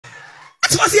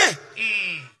What was here?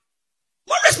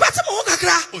 More respect mo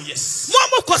kakra. Oh yes.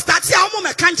 More constati a mo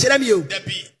me kan kire me o.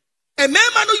 A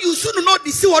man no you soon know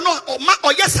the see or not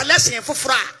or yes selection for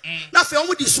fra. Na fe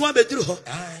omo di suan be duru ho.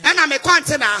 E na me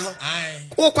kwante na ho.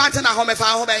 O kwante na ho me fa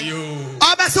ho ben.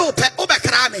 Oba se o be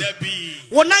kra me.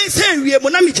 Wo nan se wie mo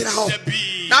na me gina ho.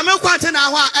 Na me kwante na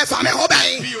ho a e fa me ho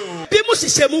ben. Bi mu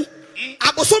hihemu.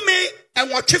 Aboso me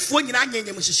enwotwefo nyina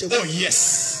anyanye mu hihemu. Oh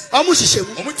yes. Omo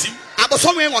hihemu. Omo tim.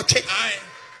 Aboso me enwotwe.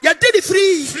 You did it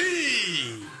free.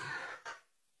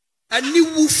 A new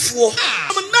woof.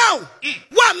 Now,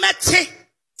 what met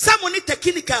someone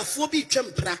technical for be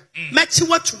champra. Match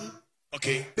what?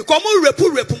 Okay. You come on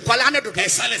repum qualana to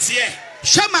silence here.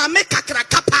 Shama make a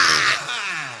capa.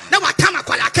 Now what time I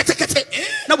call a catate.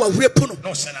 Now what repun.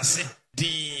 No, son, I say.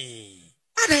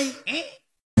 Are they?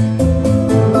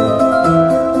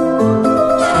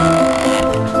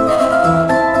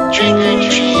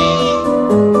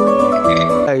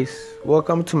 Guys,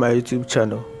 welcome to my YouTube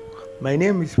channel. My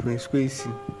name is Prince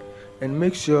Kwesi, and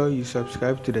make sure you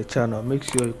subscribe to the channel. Make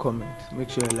sure you comment. Make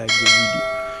sure you like the video.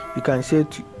 You can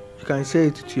share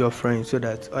it to your friends so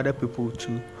that other people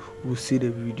too will see the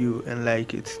video and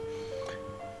like it.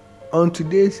 On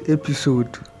today's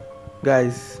episode,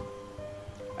 guys,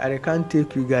 I can't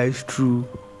take you guys through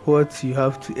what you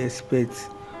have to expect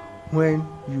when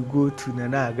you go to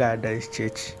Nana Agrada's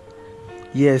church.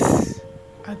 Yes,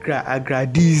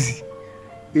 Agradaa,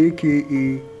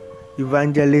 aka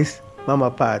Evangelist Mama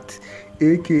Pat,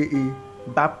 aka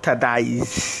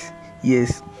Baptized.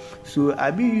 Yes, so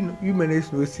I be you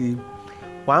manage no see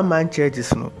one man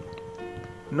churches no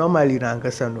normally na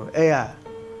nkasa no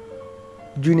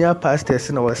junior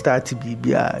pastors no was start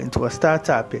bibia into was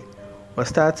starter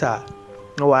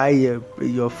no why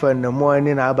your friend the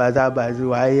morning abaza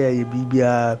why your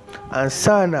bibia and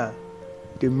sana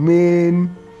the main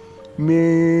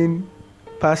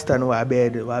pastor no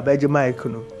wabeje mic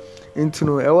no into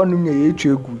no e wonu nya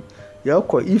yetu egu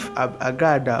yako if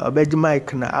Agradaa obeje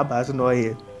mic na abazo no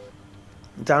ye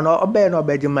nta no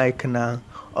obeje mic na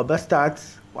obe start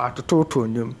watoto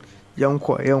nyum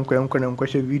yanko na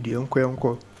she video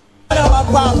yanko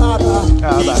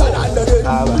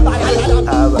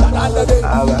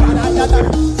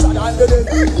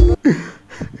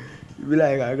be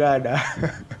like Agradaa.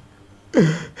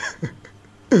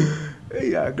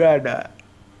 Hey Agradaa,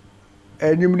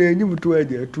 enyim to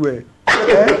eje to e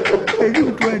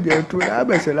enyim to eje to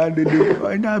abesela de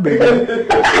onya be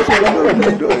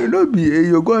no be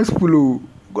your gospel.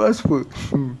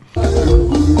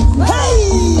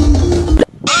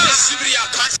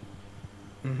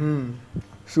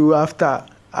 So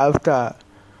after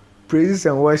praises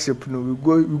and worship, we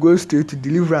go straight to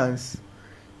deliverance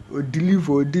or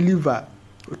deliver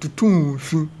to tune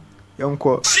fin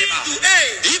yanko.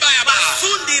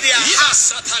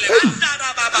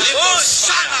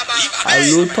 I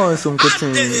low tone some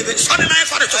cutting.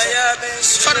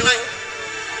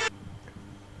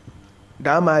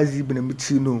 That might even be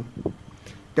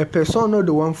the person not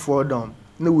the one fall down.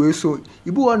 No way, so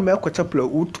you want me a chapel,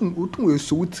 utum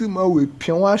so utima with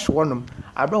piawash one.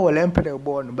 I don't want emperor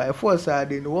born by force. I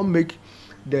didn't want make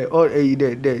the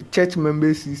church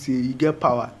members say you get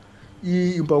power.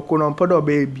 You on podo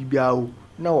baby biao.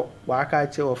 No, why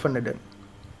can't you offend them?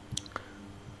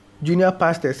 Junior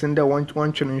pastors in the one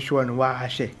challenge one. Why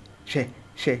she.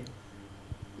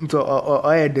 So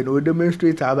I didn't know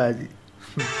demonstrate about it. In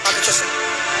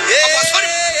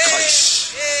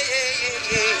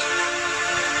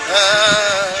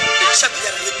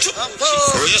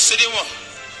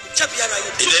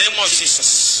the name of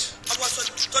Jesus.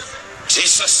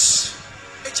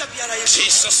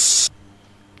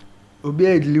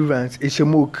 Obey deliverance is a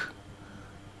mock.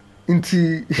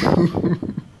 Into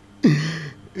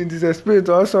the spirit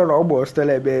also almost tell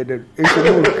a bed. It's a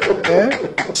mock.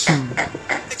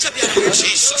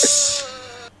 Jesus.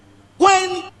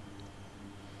 When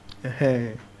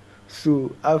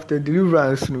so after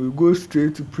deliverance, we go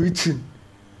straight to preaching.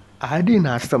 I didn't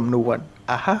ask some no one.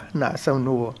 Not some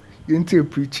no one. Into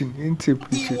preaching.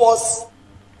 He was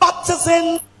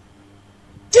baptizing.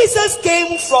 Jesus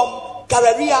came from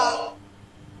Galilee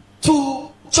to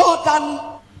Jordan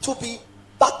to be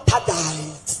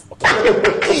baptized.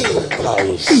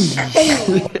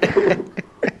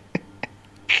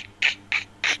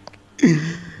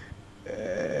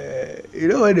 You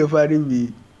know what the funny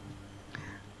be?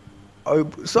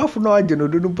 So for no, I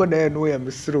don't put there no I'm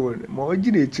through. More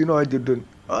originate, you know, I don't.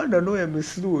 I don't know I'm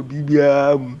through.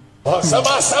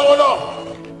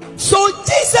 So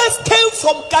Jesus came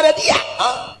from Galilee,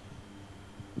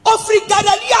 offering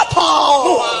Galilee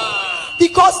town,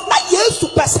 because not years to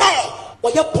pass,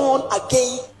 we are born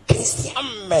again Christian.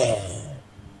 Amen.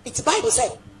 It's Bible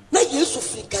said, na Yesu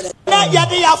free Ghana. Na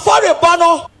yade ya for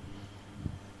bono.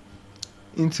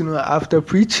 Into after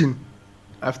preaching,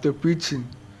 or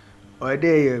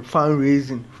they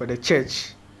fundraising for the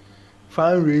church,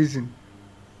 fundraising.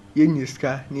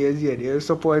 Yeniska near the they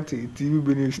support TV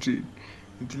ministry.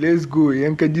 Let's go,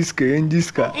 Yanka Diska,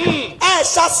 Yandiska.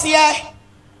 Shasia,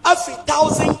 every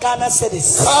 1,000 Ghana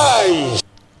cedis. Aye.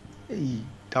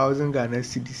 1,000 Ghana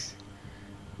cedis.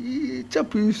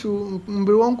 Chapu so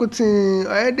mbe won kotin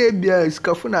ayede bia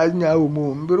skafuna anya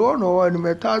omo mbe won no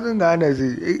 1,000 Ghana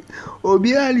ze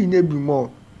obi ali ne bi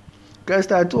mo can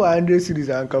start 200 cedis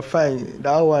and can fine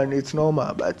that one it's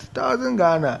normal but 1,000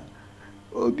 Ghana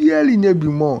obi ali ne bi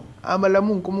mo amala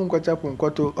mu nkomo nkochapu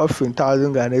nkoto offering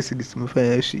 1,000 Ghana cedis mu fa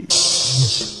yashi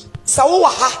sawo wa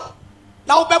ha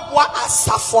na wo beboa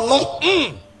asafo no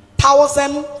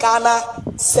 1,000 Ghana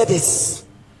cedis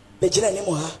bejina ni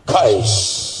mo ha Kai.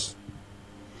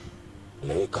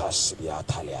 Lekas biya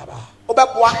taliaba.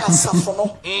 Obeboa asafo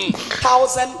no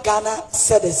 1,000 Ghana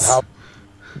cedis.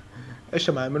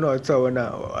 Eshama me no tell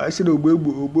na I said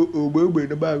ogbe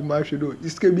no bag ma hwedo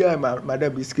iske bia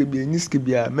madam iske bia niske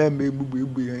bia membe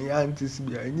bubu ya antis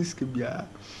bia niske bia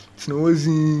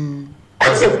tnozi.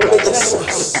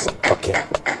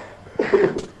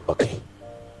 Okay.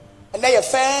 And now your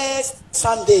first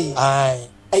Sunday. Aye.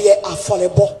 Aye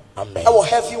affordable. Amen. Our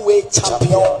heavyweight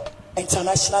champion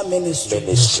international ministry.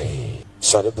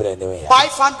 Sorry, anyway.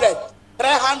 500,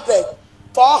 300,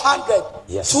 400,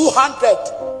 Yes. 200.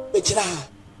 Bejina.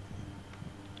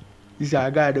 Is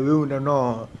a guy the way we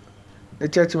know. The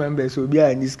church members will be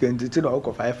in this country to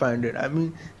the 500. I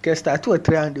mean, can start to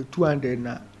 300, 200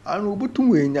 now. I know but to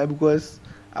win because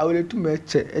I will to make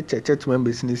church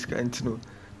members in this country.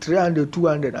 300,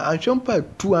 200. And some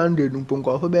part 200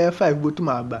 numpunko 5 but to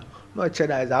my back. No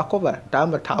cheddar is a cover.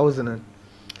 Damn 1,000.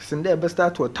 Sunday best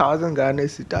start to 1,000 Ghana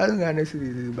cedis. 1,000 Ghana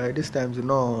cedis by this time.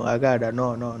 No, Agradaa.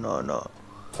 No.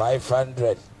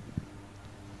 500.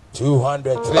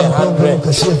 200, 300.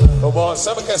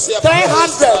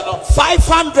 300,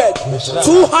 500,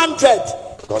 200.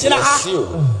 God bless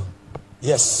you.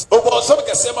 Yes.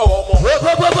 Yes.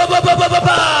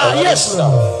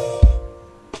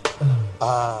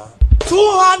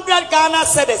 200 Ghana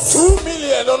cedis. 2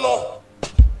 million, no.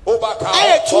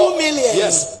 Hey, 2 million.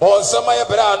 Yes. On some of your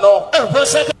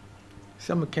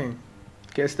Some can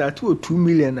start to 2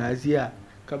 million as year.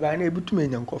 Kabane able to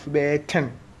make coffee by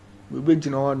 10. We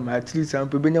begin on my 3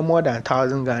 sample more than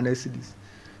 1,000 Ghana cedis.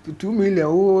 To 2 million,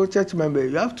 oh, church member,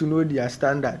 you have to know their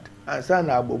standard. And son,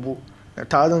 Abobo,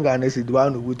 1,000 Ghana cedis,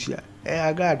 one with you.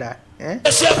 I got that.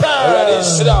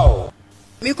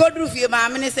 Me go through your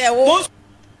mama and say, "Oh."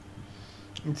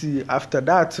 After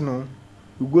that, no,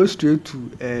 we go straight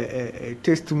to a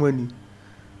testimony.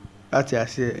 That's I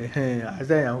say,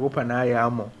 as I am open, I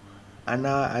am, and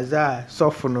now as I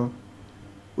soften,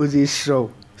 was it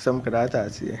show some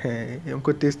characters? I'm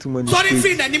got testimony. Sorry,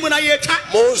 friend, and you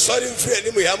sorry,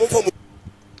 friend,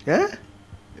 yeah.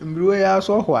 Mbruwe ya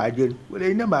so ho agel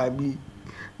we na ma bi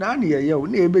na na ye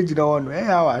na ebe jina wonu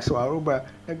ya wa so aroba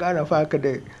na Ghana fa ka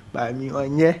de ba mi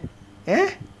onye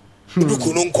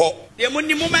Dukunu nko de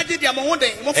munni mo maji de mo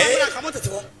hoden mo fa bra ka mo tete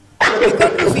ho Me go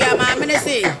through your mama and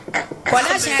say,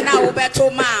 "Collection na wo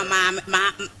beto ma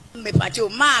me pacho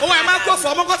ma." Oh, am I go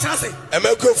for mo go chance?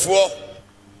 Emekofo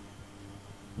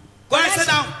Go and sit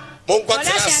down. Mon go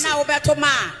Collection na wo beto ma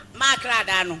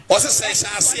Agradaa no. What's the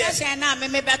sense? Collection na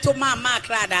me beto ma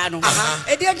Agradaa no.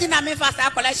 E dey gi na me fa sa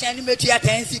collection ni metua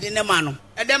 10 cedi ne ma no.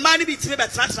 And the man be tibe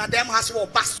betra dem has wo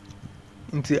bas.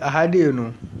 nti ahade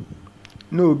no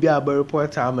no obi aba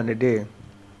report am na dey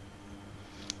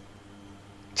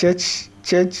church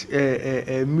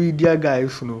media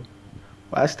guys no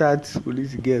we start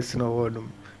police girls no wonum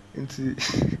nti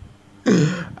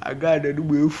Agradaa do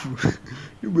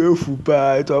efu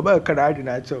pa to ba Canada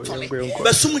na cho yenko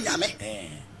Besum nyame.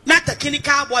 Na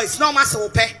technical boys no ma se wo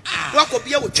pe. Wa ko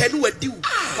bia wo twa no wadi wo.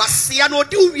 Wasea no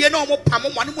odi wie na omo pam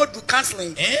mo ne mo do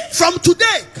counseling. From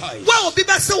today, wa obi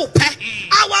be se wo pe.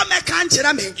 Awa me kan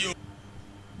kire me.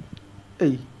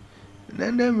 hey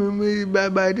me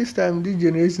by this time this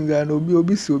generation that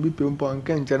obi so obi pempon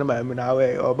kan nche na ma me na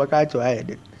we obaka cho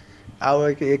ayede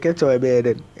awe ke cho ebe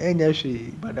den enya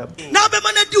hwe madam Na be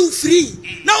man do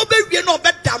free. Na obe wie na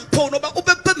obe dampo no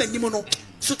obe ba manim no.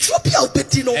 So tropia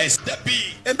obedi no. Yes, that be.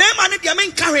 E be man dia me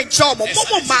encourage cho mo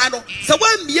ma no. Se wa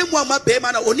mie mu ama be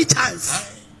man na oni chance.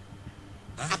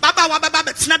 Ababa wa baba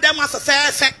betena dem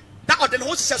afefe. That or the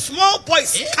ho se small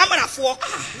boys camera for.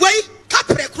 Wei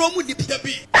kapre kro mu ni bi.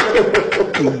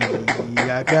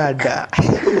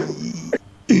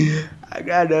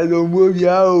 Agradaa no mo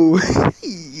bia o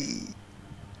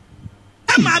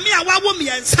Mami a wawo mi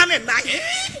ensa ne nan.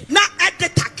 Na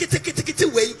edita kiti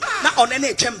way. Na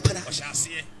onene chempena.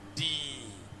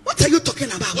 What are you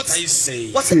talking about? What are you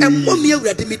saying? What's a mommy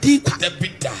ready me deep? The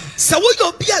bitter. So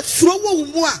will be a throw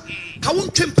more. I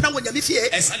won't chempena when you miss here.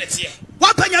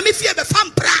 What when you miss here the fan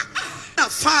bra?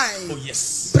 Fine. Oh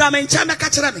yes. Bramen chama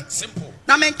catcher me. Simple.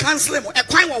 Na men cancel him. A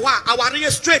quine our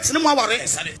real straight. No more worry.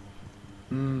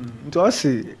 To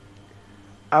say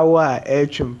our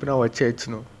chempena our church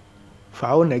no.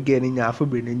 Found again in your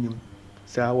forbidden.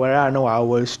 So where I know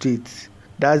our streets.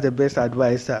 That's the best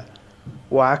advice, sir.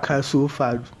 Waka so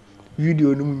far.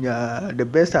 Video the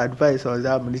best advice was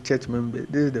that many church members.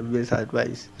 This is the best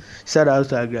advice. Shout out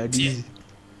to Agradaa.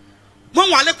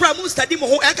 Wale kura mu study mo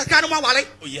ho e kaka no wale.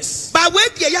 Oh yes. Ba we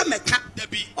dia ya meka.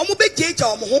 Omo be jeja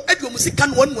omo ho e omo sika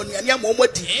no wonu wonu ane mo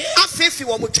di. Afefi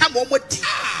wo mo twa mo di.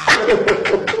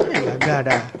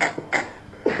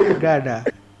 Agradaa.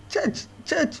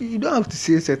 Church, you don't have to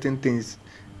say certain things.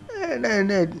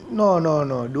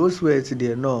 No. Those words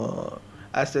there, no.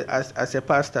 As a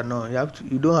pastor, no.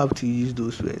 You don't have to use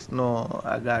those words. No,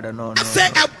 Agradaa, no. Say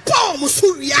a bomb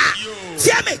suria.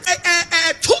 See me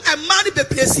to a man be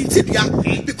placing tibia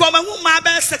because my woman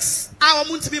be sex. I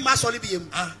want to be my solibium.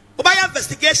 By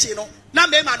investigation, no. Na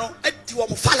me man no e di wo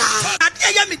mo fala.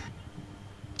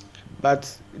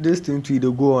 But this thing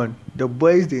to go on. The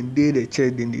boys then they the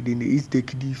church then they eat the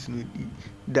kiddies no.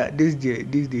 That this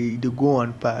they go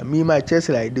on pa. Me my church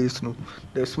like this no.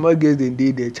 The small girls then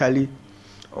they the Charlie.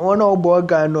 One old boy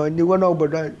guy no. You one old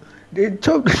boy they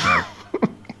chop.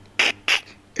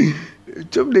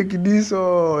 Chop the kiddies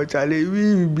oh Charlie.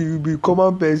 We be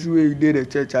common person where you did the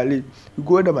church Charlie. You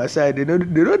go on my side. They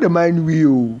don't mind we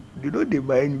oh. They don't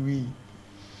mind we.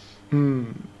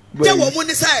 They woman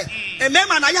say, a man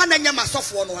na ya na nyama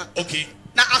sofo no ha. Okay.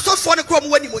 Na asofo ne krom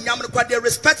wani mo nyam no kwa they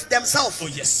respect themselves. Oh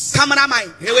yes.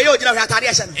 Cameraman, we we ogina hwa atare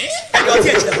ahye no. E do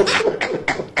tie chira.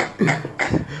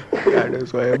 Yeah,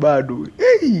 that's why bad do.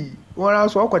 Hey, one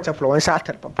else walk with chapel one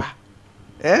shatter papa.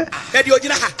 Eh? E do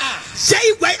ogina ha.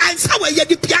 Say we ansa we ye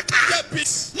di piaka.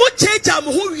 Mo cheja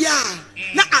mo ho wi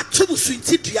a na atobu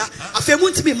suntidua afemu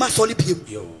ntimi ma so ne biem.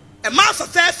 Yo. E ma fa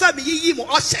fa me yi mo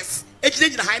oshes.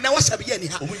 Ejina high na washa be ni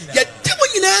ha. Ya dimo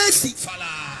nyina si.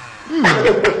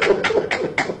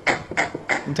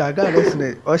 Ntaga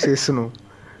listen oshes no.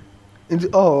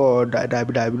 Oh, that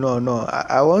no.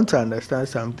 I want to understand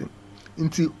something.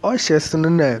 Into oshes no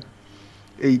na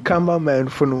a cameraman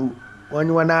for no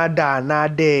one na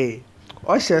day.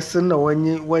 Oshes no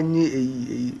when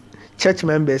you church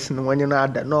members no when you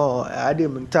no I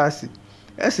didn't tasi.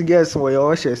 As guess where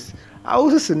oshes. I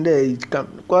also send there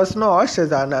because no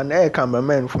ushers and an air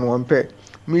cameraman from one pair.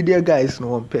 Media guys no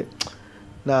one pair.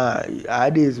 Nah,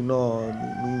 ideas no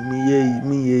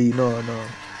me no.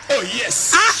 Oh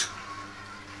yes.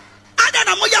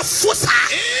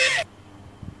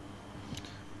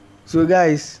 So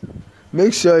guys,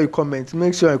 make sure you comment on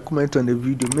the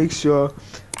video. Make sure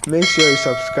you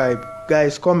subscribe.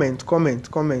 Guys, comment.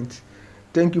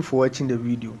 Thank you for watching the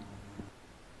video.